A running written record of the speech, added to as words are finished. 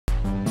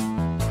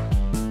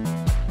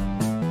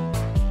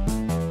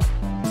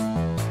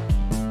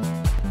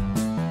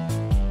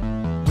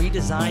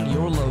Redesign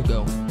your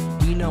logo.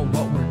 We know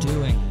what we're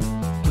doing.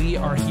 We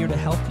are here to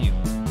help you.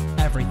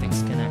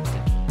 Everything's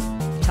connected.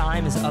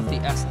 Time is of the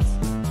essence.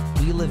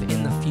 We live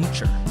in the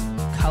future.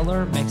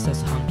 Color makes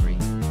us hungry.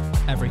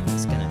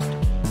 Everything's connected.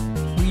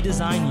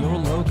 Redesign your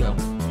logo.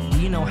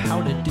 We know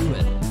how to do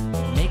it.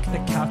 Make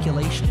the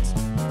calculations.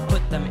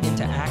 Put them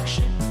into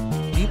action.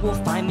 We will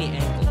find the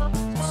angle,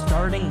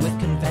 starting with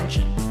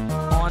convention,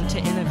 on to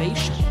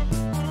innovation.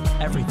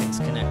 Everything's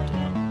connected.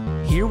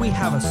 Here we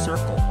have a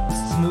circle,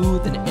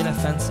 smooth and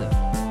inoffensive.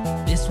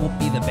 This will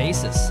be the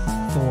basis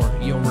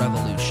for your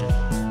revolution.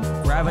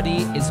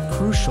 Gravity is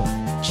crucial.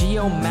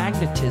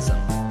 Geomagnetism.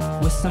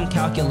 With some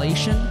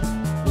calculation,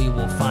 we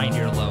will find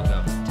your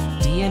logo.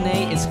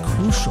 DNA is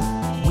crucial.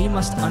 We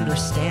must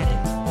understand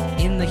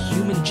it. In the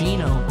human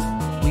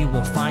genome, we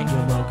will find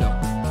your logo.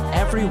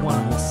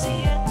 Everyone will see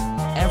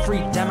it. Every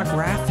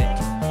demographic.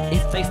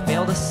 If they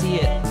fail to see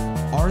it,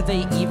 are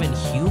they even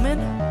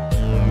human?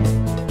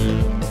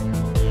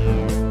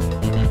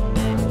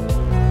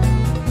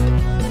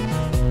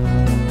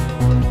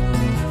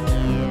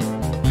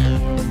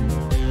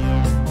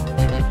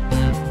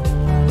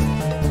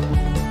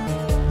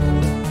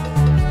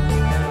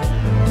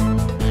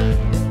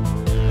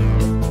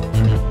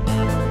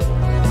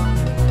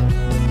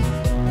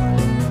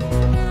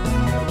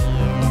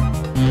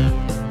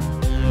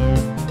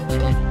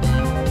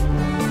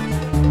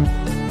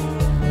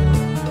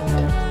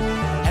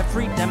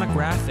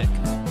 Demographic,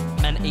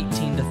 men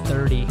 18 to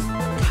 30,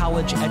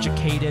 college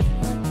educated,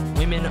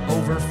 women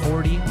over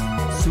 40,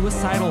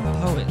 suicidal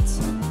poets,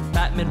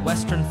 fat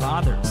Midwestern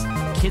fathers,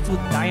 kids with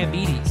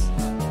diabetes,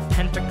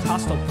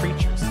 Pentecostal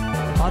preachers,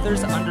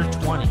 mothers under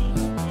 20,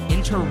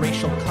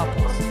 interracial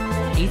couples,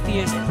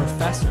 atheist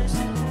professors,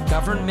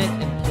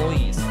 government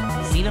employees,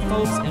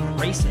 xenophobes and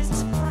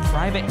racists,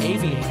 private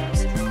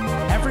aviators.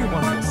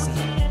 Everyone will see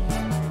it.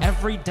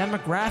 Every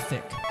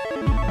demographic.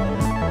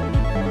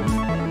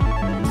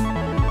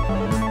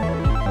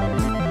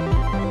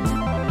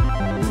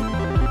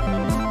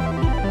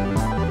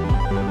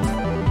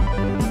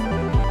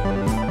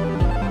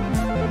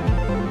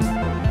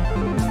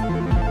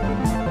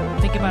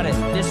 Think about it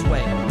this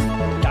way,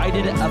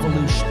 guided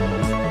evolution.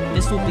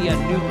 This will be a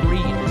new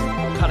breed,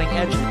 cutting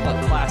edge but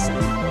classic,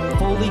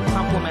 fully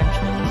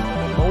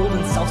complementary, bold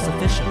and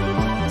self-sufficient,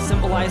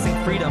 symbolizing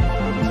freedom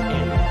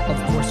and, of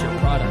course, your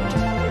product.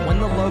 When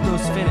the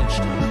logo's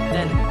finished,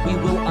 then we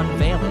will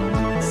unveil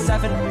it.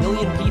 7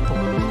 billion people,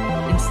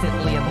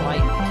 instantly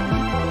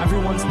enlightened.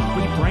 Everyone's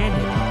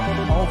rebranded,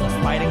 all the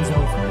fighting's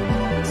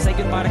over. Say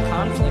goodbye to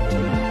conflict,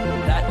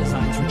 that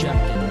design's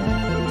rejected.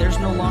 There's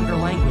no longer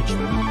language,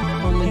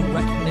 only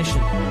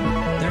recognition.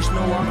 There's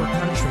no longer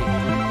country,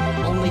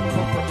 only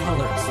corporate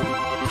colors.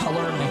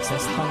 Color makes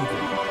us hungry,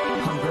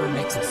 hunger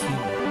makes us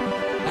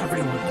human.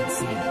 Everyone can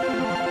see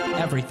it.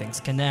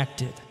 Everything's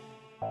connected.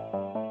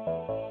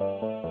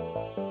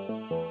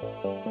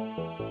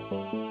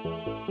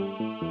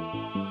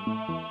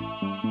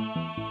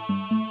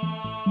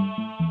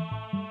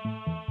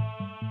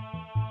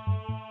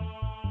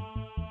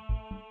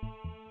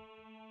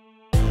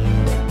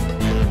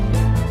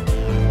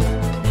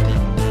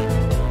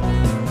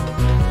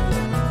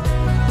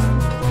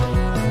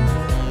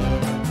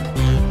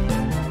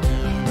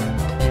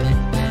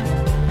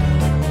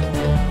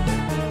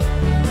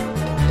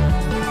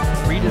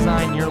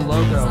 Redesign your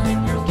logo.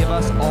 Give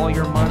us all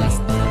your money.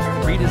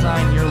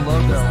 Redesign your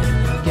logo.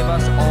 Give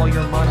us all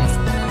your money.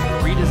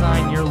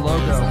 Redesign your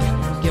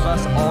logo. Give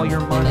us all your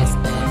money.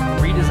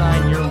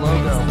 Redesign your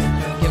logo.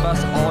 Give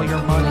us all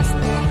your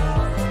money.